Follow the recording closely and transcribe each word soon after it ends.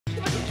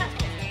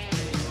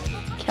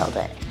killed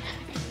it.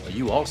 Well,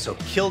 you also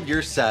killed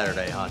your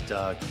Saturday, hot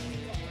dog.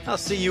 I'll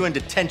see you in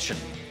detention.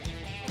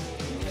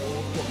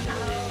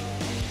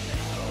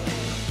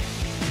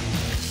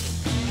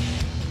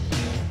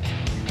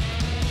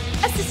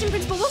 Assistant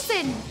Principal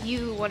Wilson,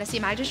 you want to see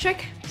a magic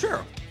trick?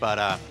 Sure, but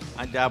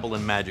I dabble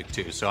in magic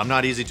too, so I'm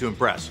not easy to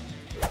impress.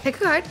 Pick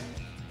a card.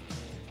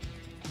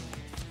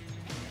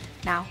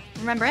 Now,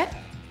 remember it,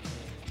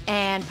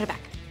 and put it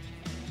back.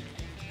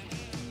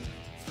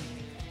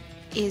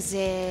 Is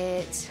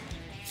it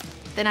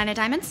the 9 of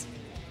diamonds?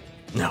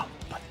 No,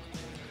 but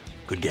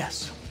good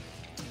guess.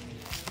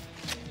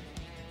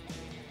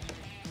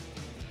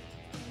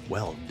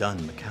 Well done,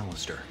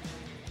 McAlister.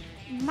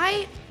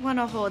 Might want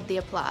to hold the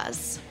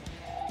applause.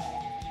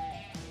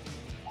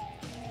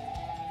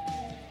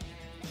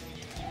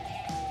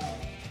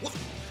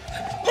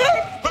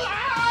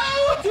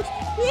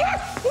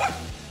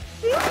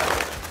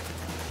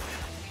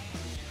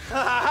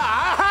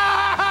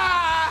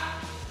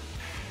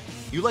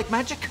 You like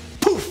magic?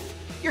 Poof!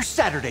 Your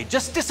Saturday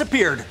just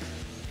disappeared.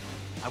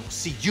 I will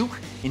see you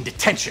in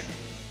detention.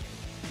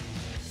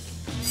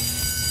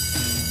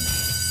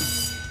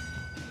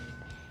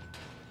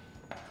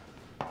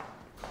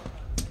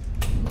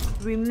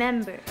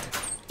 Remember,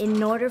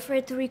 in order for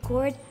it to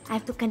record, I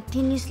have to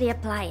continuously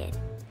apply it.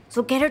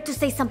 So get her to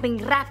say something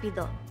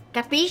rapido.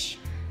 Capiche?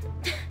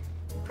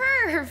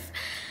 Perv.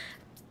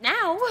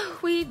 Now,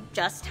 we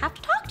just have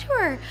to talk to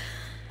her.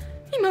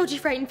 Emoji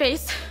frightened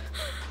face.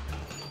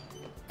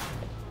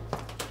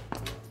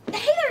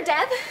 Hey there,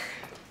 Deb.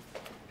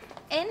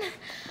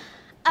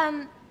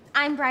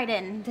 I'm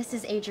Bryden. This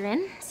is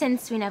Adrienne.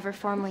 Since we never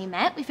formally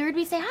met, we figured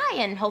we'd say hi,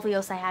 and hopefully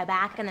you'll say hi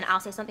back, and then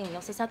I'll say something, and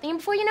you'll say something, and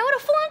before you know it, a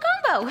full-on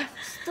combo.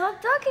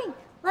 Stop talking.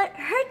 Let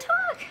her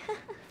talk.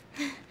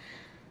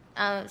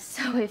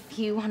 So if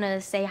you want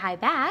to say hi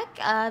back,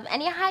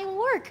 any hi will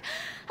work.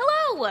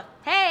 Hello.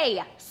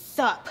 Hey.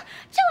 Sup.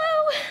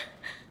 Cello.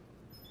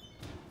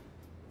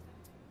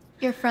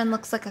 Your friend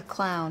looks like a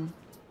clown.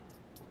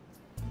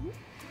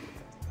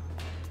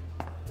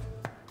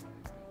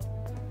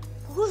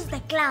 Who's the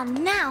clown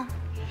now?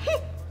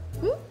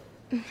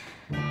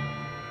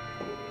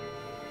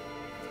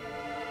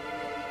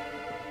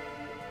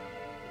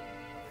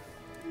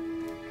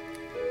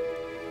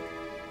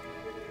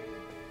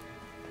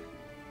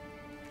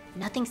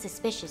 Nothing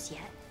suspicious yet.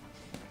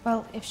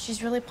 Well, if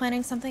she's really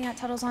planning something at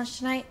Tuttle's lunch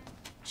tonight,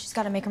 she's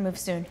got to make her move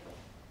soon.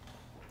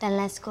 Then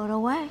let's go to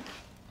work.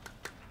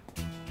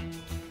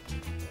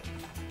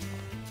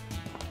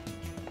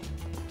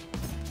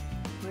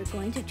 We're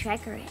going to track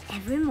her at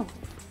every move.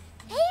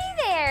 Hey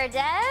there,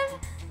 Dev.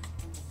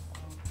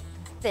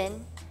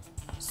 Finn.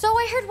 So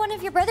I heard one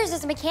of your brothers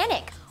is a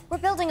mechanic. We're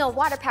building a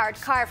water-powered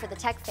car for the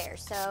tech fair,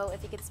 so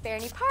if you could spare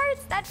any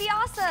parts, that'd be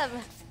awesome.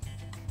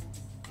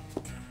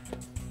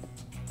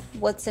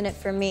 What's in it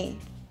for me?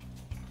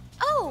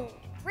 Oh,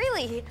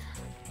 really?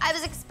 I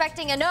was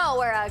expecting a no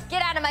or a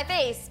get out of my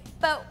face,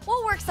 but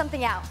we'll work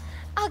something out.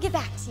 I'll get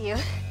back to you.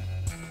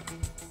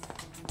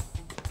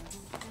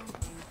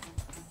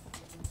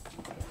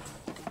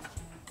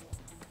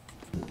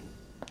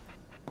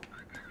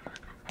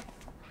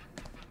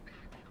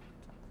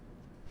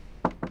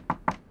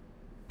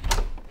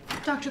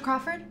 Dr.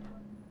 Crawford?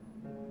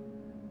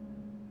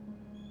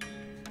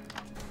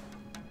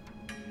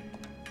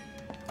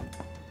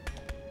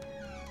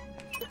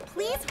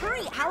 Please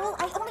hurry, Owl.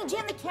 I only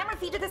jammed the camera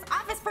feed to this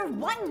office for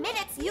 1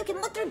 minute so you can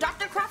look through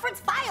Dr.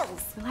 Crawford's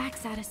files.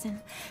 Relax, Addison.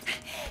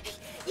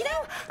 You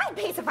know, I'd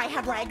pace if I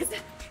had legs.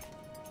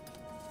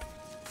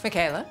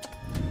 McKeyla,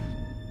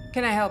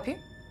 can I help you?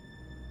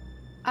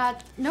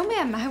 No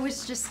ma'am, I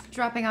was just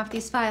dropping off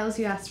these files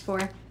you asked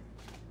for.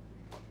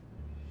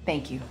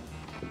 Thank you.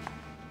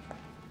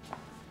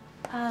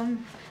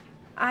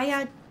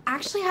 I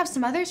actually have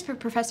some others for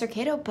Professor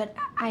Cato, but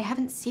I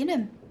haven't seen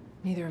him.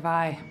 Neither have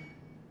I.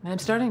 I'm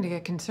starting to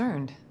get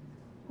concerned.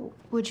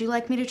 Would you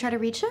like me to try to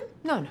reach him?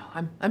 No,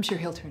 I'm sure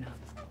he'll turn up.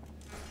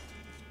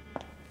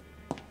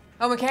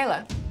 Oh,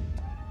 McKeyla.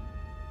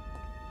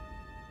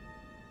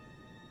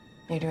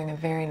 You're doing a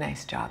very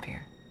nice job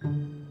here.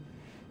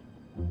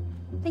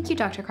 Thank you,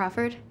 Dr.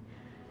 Crawford.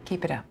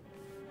 Keep it up.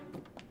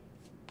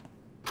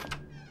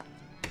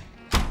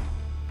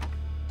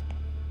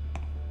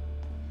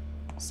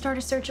 Start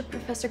a search of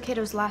Professor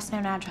Cato's last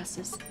known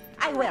addresses.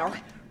 I will.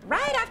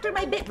 Right after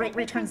my bitrate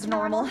returns to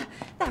normal.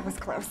 That was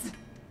close.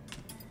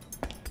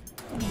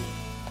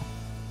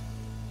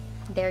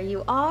 There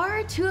you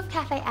are, 2 of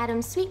Cafe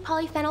Adam's sweet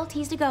polyphenol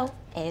teas to go.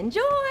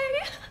 Enjoy!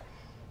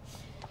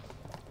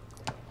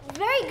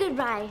 Very good,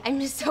 Rye. I'm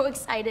just so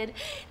excited.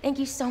 Thank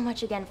you so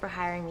much again for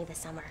hiring me this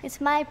summer. It's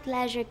my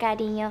pleasure,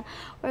 cariño.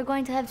 We're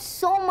going to have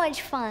so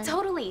much fun.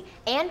 Totally.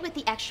 And with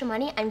the extra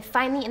money, I'm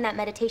finally in that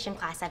meditation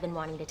class I've been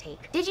wanting to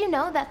take. Did you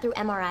know that through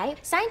MRI,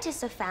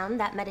 scientists have found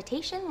that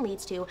meditation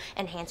leads to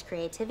enhanced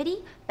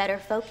creativity, better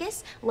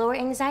focus, lower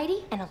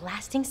anxiety, and a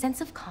lasting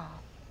sense of calm?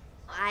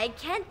 I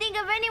can't think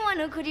of anyone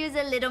who could use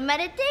a little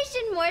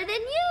meditation more than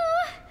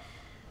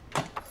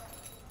you.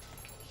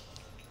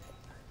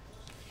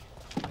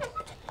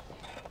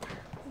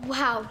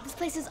 Wow, this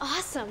place is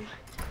awesome.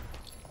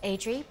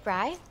 Adri,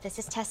 Bri, this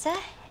is Tessa,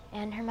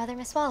 and her mother,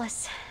 Miss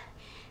Wallace.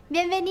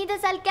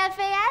 Bienvenidos al Café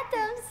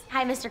Atoms.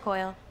 Hi, Mr.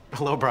 Coyle.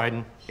 Hello,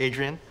 Bryden.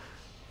 Adrienne?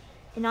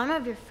 In honor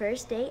of your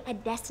first day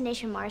at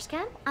Destination Mars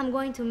Camp, I'm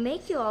going to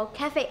make you all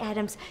Café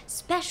Atoms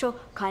special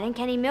cotton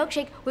candy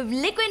milkshake with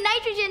liquid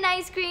nitrogen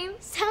ice cream.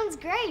 Sounds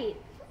great.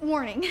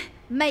 Warning,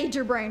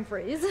 major brain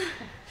freeze.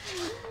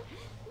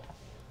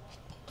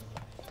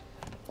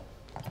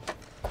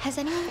 Has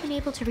anyone been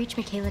able to reach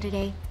McKeyla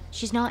today?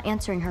 She's not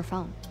answering her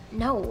phone.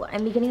 No,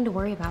 I'm beginning to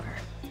worry about her.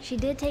 She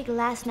did take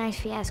last night's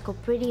fiasco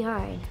pretty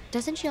hard.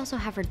 Doesn't she also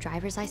have her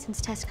driver's license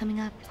test coming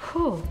up?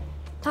 Whew,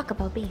 talk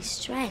about being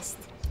stressed.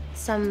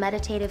 Some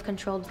meditative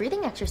controlled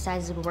breathing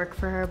exercises would work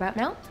for her about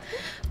now.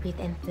 Breathe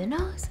in through the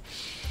nose,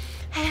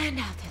 and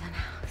out through the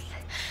nose.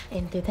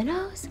 In through the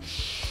nose.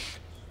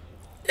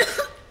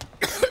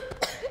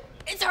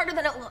 It's harder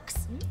than it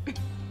looks.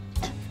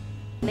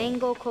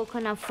 Mango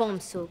coconut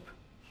foam soup.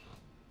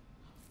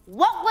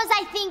 What was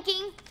I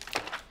thinking?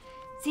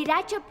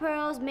 Sriracha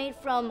pearls made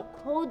from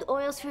cold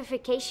oil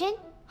purification?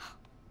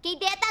 Que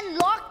idea tan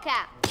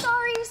loca!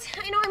 Sorry,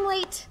 I know I'm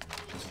late.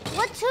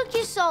 What took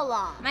you so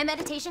long? My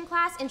meditation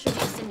class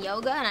introduced some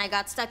yoga, and I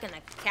got stuck in the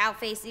cow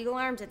face eagle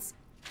arms. It's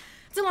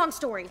a long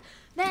story.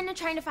 Then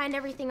trying to find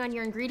everything on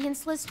your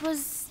ingredients list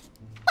was,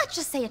 let's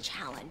just say, a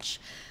challenge.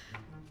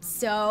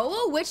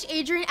 So, which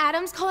Adrienne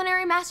Attoms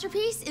culinary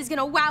masterpiece is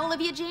gonna wow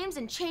Olivia James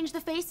and change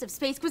the face of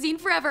space cuisine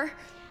forever?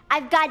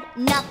 I've got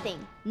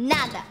nothing.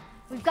 Nada.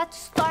 We've got to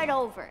start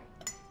over.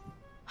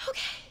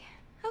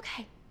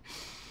 Okay.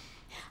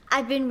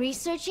 I've been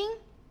researching.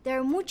 There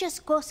are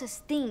muchas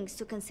cosas, things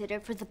to consider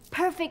for the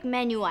perfect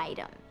menu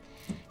item.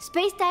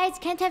 Space diets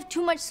can't have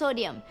too much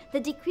sodium.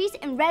 The decrease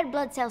in red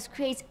blood cells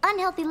creates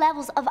unhealthy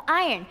levels of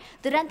iron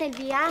durante el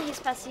viaje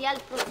espacial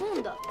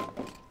profundo.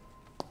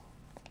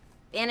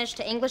 Spanish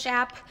to English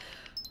app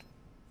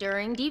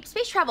during deep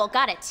space travel.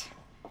 Got it.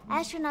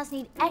 Astronauts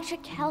need extra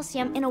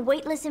calcium in a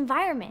weightless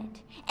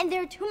environment. And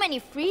there are too many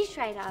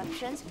freeze-dried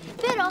options,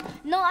 pero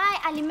no hay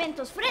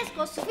alimentos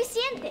frescos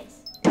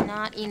suficientes.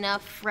 Not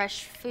enough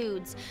fresh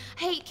foods.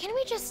 Hey, can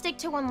we just stick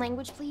to one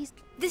language, please?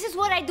 This is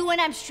what I do when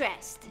I'm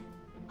stressed.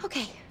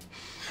 Okay.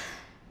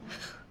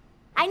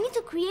 I need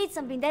to create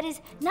something that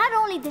is not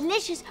only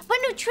delicious, but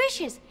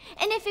nutritious.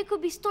 And if it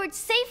could be stored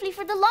safely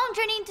for the long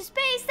journey into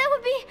space, that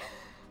would be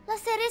la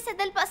cereza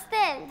del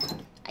pastel.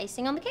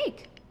 Icing on the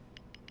cake.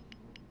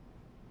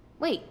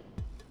 Wait,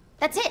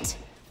 that's it.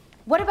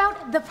 What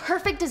about the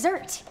perfect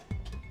dessert?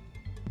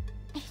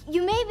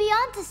 You may be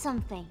onto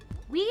something.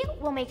 We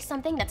will make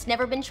something that's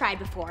never been tried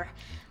before.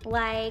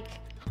 Like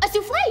a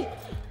souffle!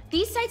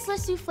 These sites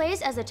list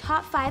souffles as a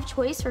top 5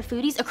 choice for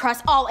foodies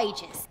across all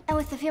ages. And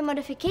with a few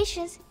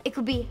modifications, it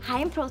could be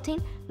high in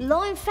protein,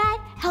 low in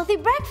fat, healthy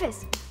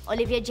breakfast.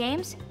 Olivia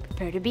James,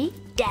 prepare to be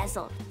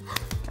dazzled.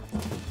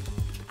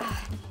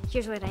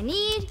 Here's what I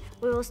need.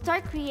 We will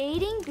start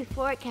creating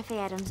before Café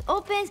Atoms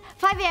opens,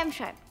 5 a.m.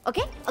 sharp.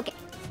 Okay? Okay.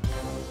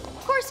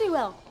 Of course we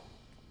will.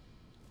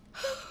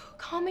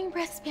 Calming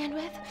breaths,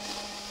 Bandweth.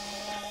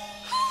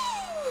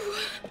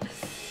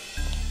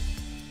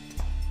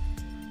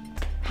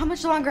 How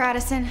much longer,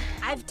 Addison?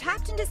 I've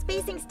tapped into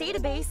Spacing's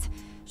database.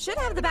 Should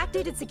have the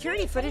backdated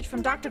security footage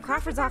from Dr.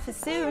 Crawford's office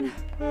soon.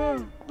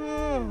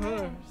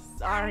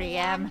 Sorry,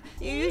 Em.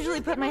 You usually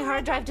put my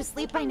hard drive to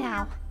sleep by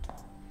now.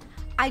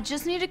 I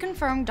just need to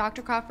confirm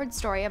Dr. Crawford's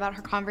story about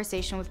her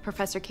conversation with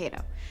Professor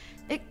Cato.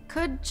 It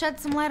could shed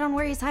some light on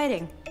where he's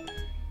hiding.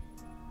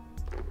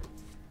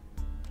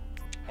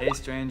 Hey,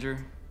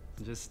 stranger.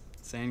 Just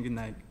saying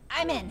goodnight.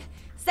 I'm in.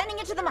 Sending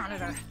it to the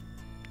monitor.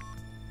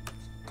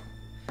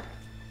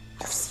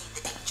 You've seen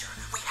the danger.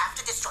 We have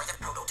to destroy the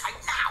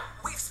prototype now.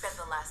 We've spent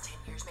the last 10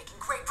 years making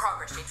great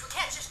progress, James. We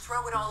can't just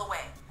throw it all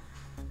away.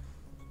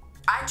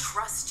 I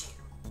trust you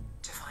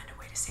to find a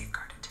way to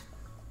safeguard it.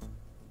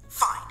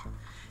 Fine.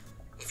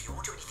 If you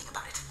won't do anything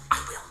about it, I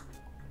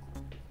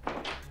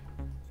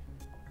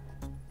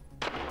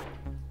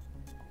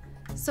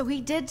will. So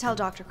he did tell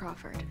Dr.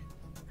 Crawford.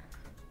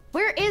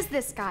 Where is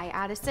this guy,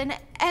 Addison?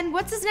 And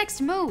what's his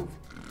next move?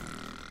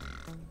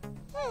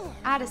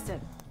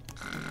 Addison.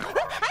 I'm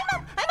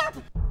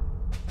up!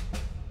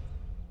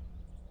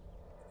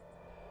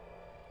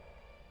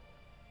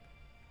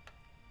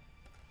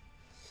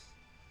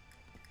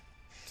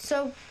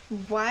 So,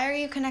 why are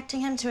you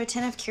connecting him to a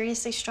tin of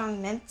curiously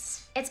strong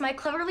mints? It's my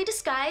cleverly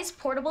disguised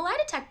portable lie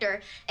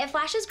detector. It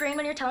flashes green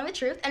when you're telling the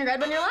truth and red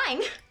when you're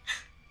lying.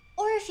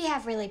 Or if you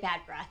have really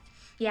bad breath.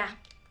 Yeah.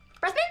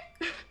 Breath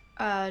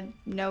mint?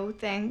 No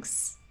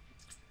thanks.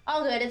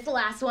 All good, it's the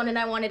last one and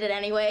I wanted it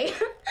anyway.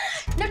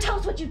 Now tell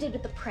us what you did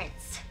with the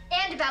prints.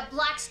 And about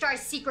Black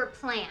Star's secret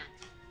plan.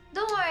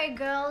 Don't worry,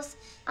 girls.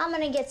 I'm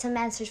gonna get some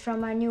answers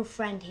from our new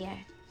friend here.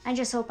 I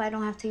just hope I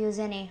don't have to use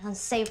any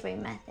unsavory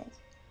methods.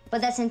 But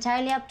that's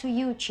entirely up to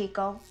you,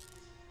 Chico.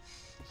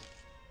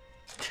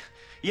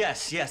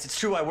 Yes, it's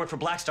true I work for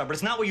Black Star, but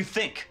it's not what you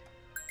think.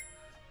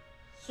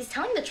 He's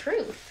telling the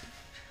truth.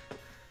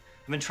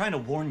 I've been trying to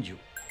warn you.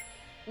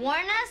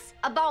 Warn us?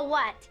 About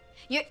what?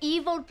 Your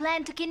evil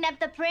plan to kidnap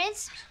the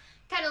prince?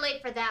 Kinda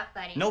late for that,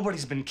 buddy.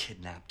 Nobody's been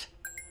kidnapped.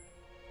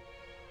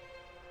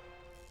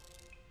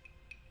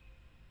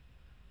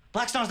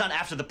 Blackstar's not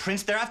after the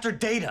prince, they're after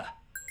data.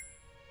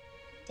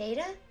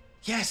 Data?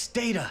 Yes,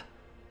 data.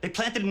 They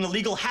planted an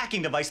illegal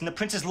hacking device in the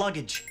prince's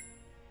luggage.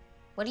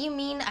 What do you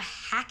mean, a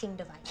hacking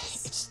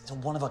device? It's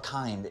one of a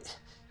kind. It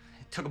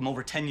took them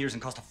over 10 years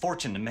and cost a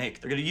fortune to make.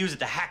 They're gonna use it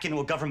to hack into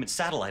a government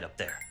satellite up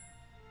there.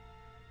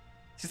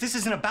 See, this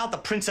isn't about the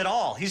prince at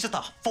all. He's just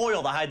a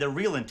foil to hide their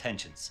real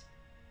intentions.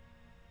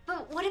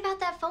 But what about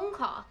that phone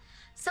call?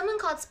 Someone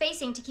called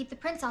S.T.E.M to keep the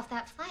prince off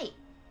that flight.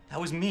 That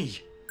was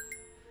me.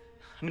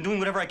 I've been doing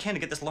whatever I can to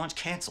get this launch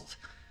canceled.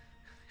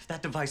 If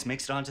that device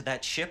makes it onto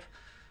that ship,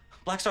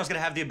 Blackstar's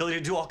gonna have the ability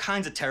to do all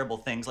kinds of terrible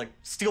things, like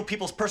steal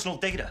people's personal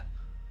data.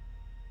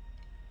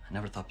 I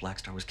never thought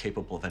Blackstar was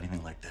capable of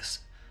anything like this.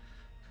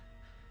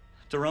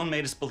 Devon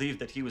made us believe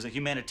that he was a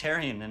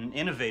humanitarian and an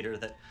innovator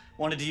that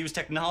wanted to use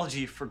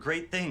technology for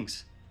great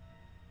things.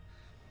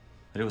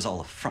 But it was all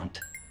a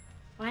front.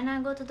 Why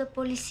not go to the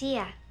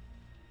policia?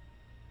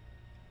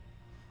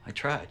 I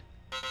tried.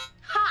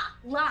 Ha!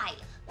 Lie!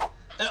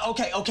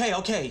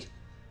 Okay.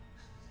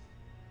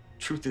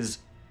 Truth is,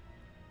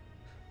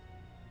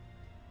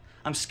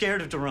 I'm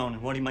scared of Devon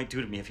and what he might do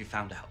to me if he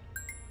found out.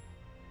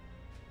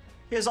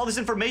 He has all this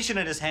information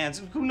in his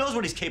hands. Who knows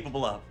what he's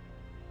capable of?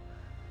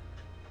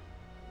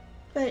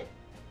 But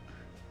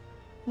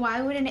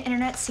why would an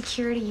internet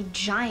security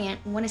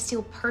giant want to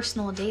steal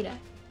personal data?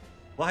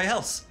 Why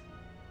else?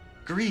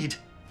 Greed.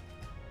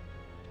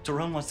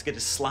 Devon wants to get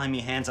his slimy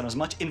hands on as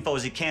much info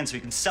as he can so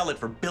he can sell it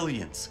for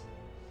billions.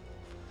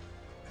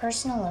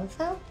 Personal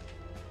info?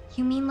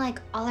 You mean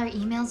like all our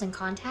emails and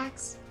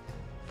contacts?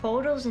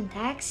 Photos and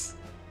texts?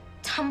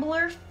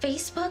 Tumblr,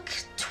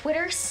 Facebook,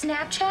 Twitter,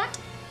 Snapchat,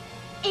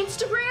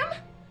 Instagram?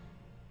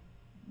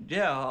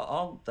 Yeah,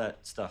 all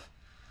that stuff.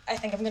 I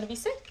think I'm gonna be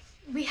sick.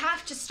 We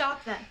have to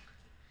stop them.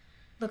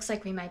 Looks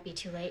like we might be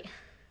too late.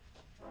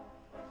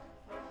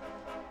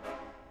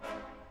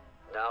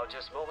 Now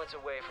just moments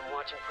away from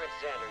watching Prince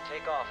Xander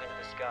take off into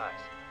the skies.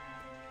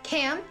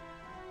 Cam,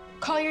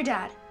 call your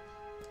dad.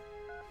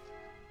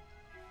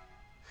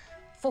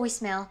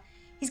 Voicemail.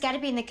 He's gotta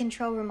be in the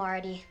control room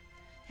already.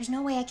 There's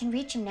no way I can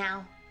reach him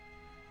now.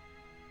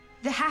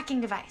 The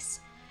hacking device.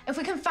 If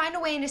we can find a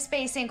way into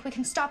Space Inc., we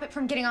can stop it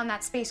from getting on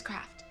that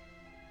spacecraft.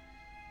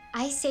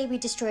 I say we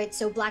destroy it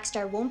so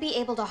Blackstar won't be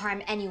able to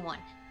harm anyone.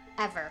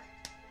 Ever.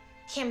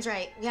 Cam's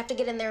right. We have to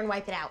get in there and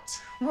wipe it out.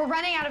 We're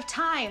running out of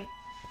time.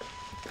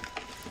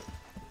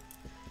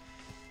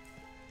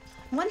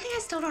 One thing I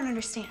still don't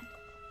understand.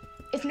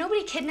 If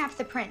nobody kidnapped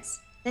the prince,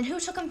 then who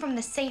took him from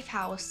the safe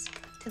house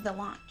to the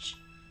launch?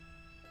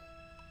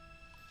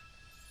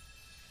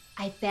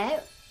 I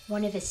bet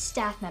one of his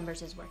staff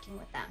members is working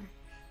with them.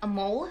 A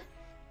mole?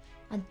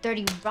 A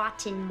dirty,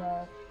 rotten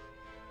mole.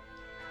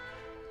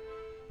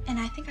 And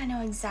I think I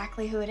know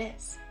exactly who it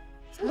is.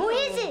 Who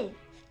is it?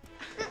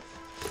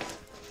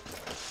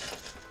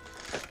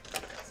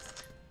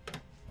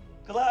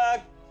 Good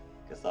luck.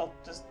 Guess I'll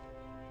just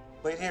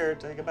wait here,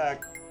 take it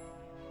back.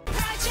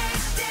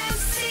 Project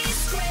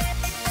Mc².